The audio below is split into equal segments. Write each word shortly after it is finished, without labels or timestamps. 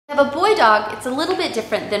a boy dog, it's a little bit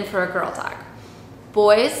different than for a girl dog.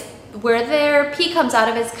 Boys, where their pee comes out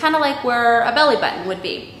of is kind of like where a belly button would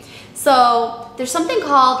be. So there's something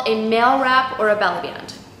called a male wrap or a belly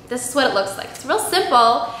band. This is what it looks like. It's real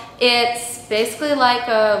simple. It's basically like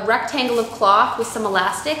a rectangle of cloth with some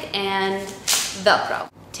elastic and Velcro.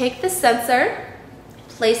 Take the sensor,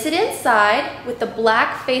 place it inside with the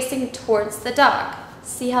black facing towards the dog.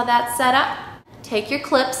 See how that's set up? Take your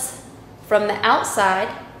clips from the outside,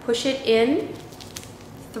 push it in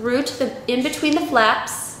through to in between the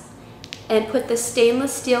flaps, and put the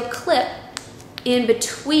stainless steel clip in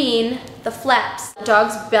between the flaps. The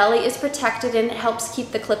dog's belly is protected and it helps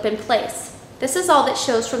keep the clip in place. This is all that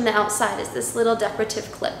shows from the outside, is this little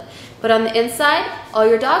decorative clip. But on the inside, all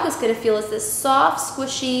your dog is going to feel is this soft,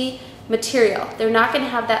 squishy material. They're not going to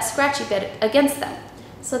have that scratchy bit against them.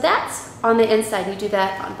 So that's on the inside. You do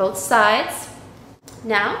that on both sides.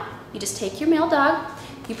 Now, you just take your male dog,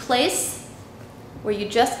 you place where you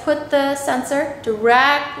just put the sensor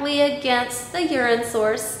directly against the urine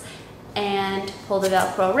source and pull the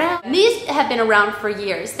Velcro around. And these have been around for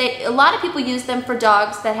years. A lot of people use them for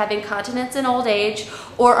dogs that have incontinence in old age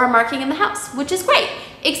or are marking in the house, which is great.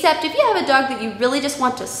 Except if you have a dog that you really just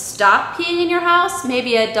want to stop peeing in your house,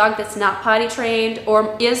 maybe a dog that's not potty trained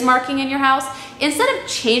or is marking in your house, instead of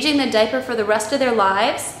changing the diaper for the rest of their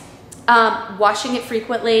lives, washing it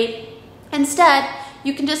frequently, instead,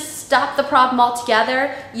 you can just stop the problem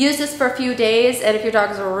altogether, use this for a few days, and if your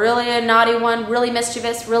dog's really a naughty one, really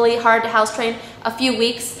mischievous, really hard to house train, a few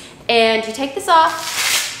weeks, and you take this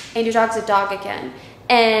off, and your dog's a dog again.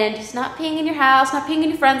 And he's not peeing in your house, not peeing in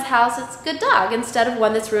your friend's house, it's a good dog instead of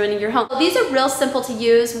one that's ruining your home. These are real simple to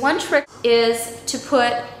use. One trick is to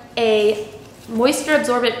put a moisture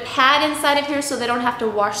absorbent pad inside of here so they don't have to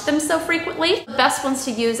wash them so frequently. The best ones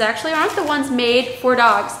to use actually aren't the ones made for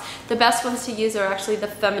dogs. The best ones to use are actually the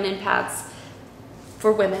feminine pads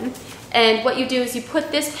for women. And what you do is you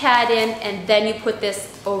put this pad in and then you put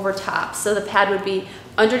this over top. So the pad would be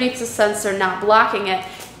underneath the sensor, not blocking it.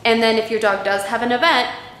 And then if your dog does have an event,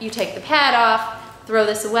 you take the pad off, throw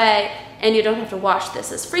this away, and you don't have to wash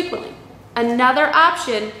this as frequently. Another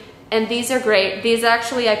option, and these are great, these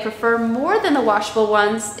actually I prefer more than the washable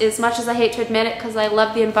ones, as much as I hate to admit it because I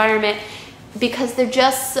love the environment, because they're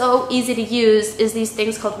just so easy to use, is these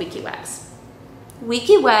things called Wiki Wags.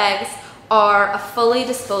 Wiki Wags are a fully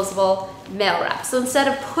disposable male wrap. So instead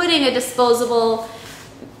of putting a disposable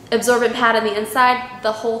absorbent pad on the inside,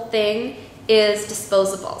 the whole thing is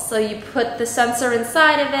disposable. So you put the sensor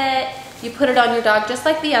inside of it, you put it on your dog just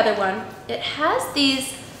like the other one. It has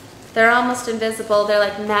these, they're almost invisible, they're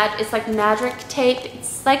like it's like magic tape.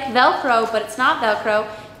 It's like Velcro, but it's not Velcro.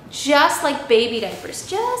 Just like baby diapers,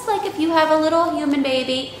 just like if you have a little human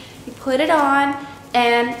baby, you put it on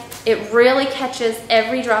and it really catches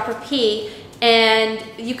every drop of pee, and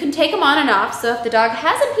you can take them on and off. So if the dog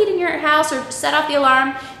hasn't peed in your house or set off the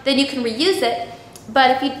alarm, then you can reuse it.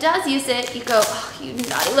 But if he does use it, you go, oh, you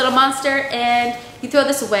naughty little monster, and you throw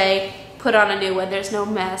this away, put on a new one. There's no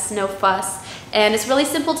mess, no fuss, and it's really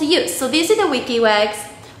simple to use. So these are the Wiki Wags.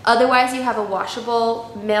 Otherwise, you have a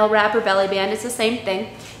washable male wrap or belly band. It's the same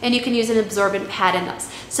thing, and you can use an absorbent pad in those.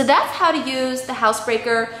 So that's how to use the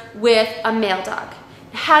Housebreaker with a male dog.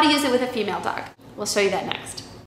 How to use it with a female dog. We'll show you that next.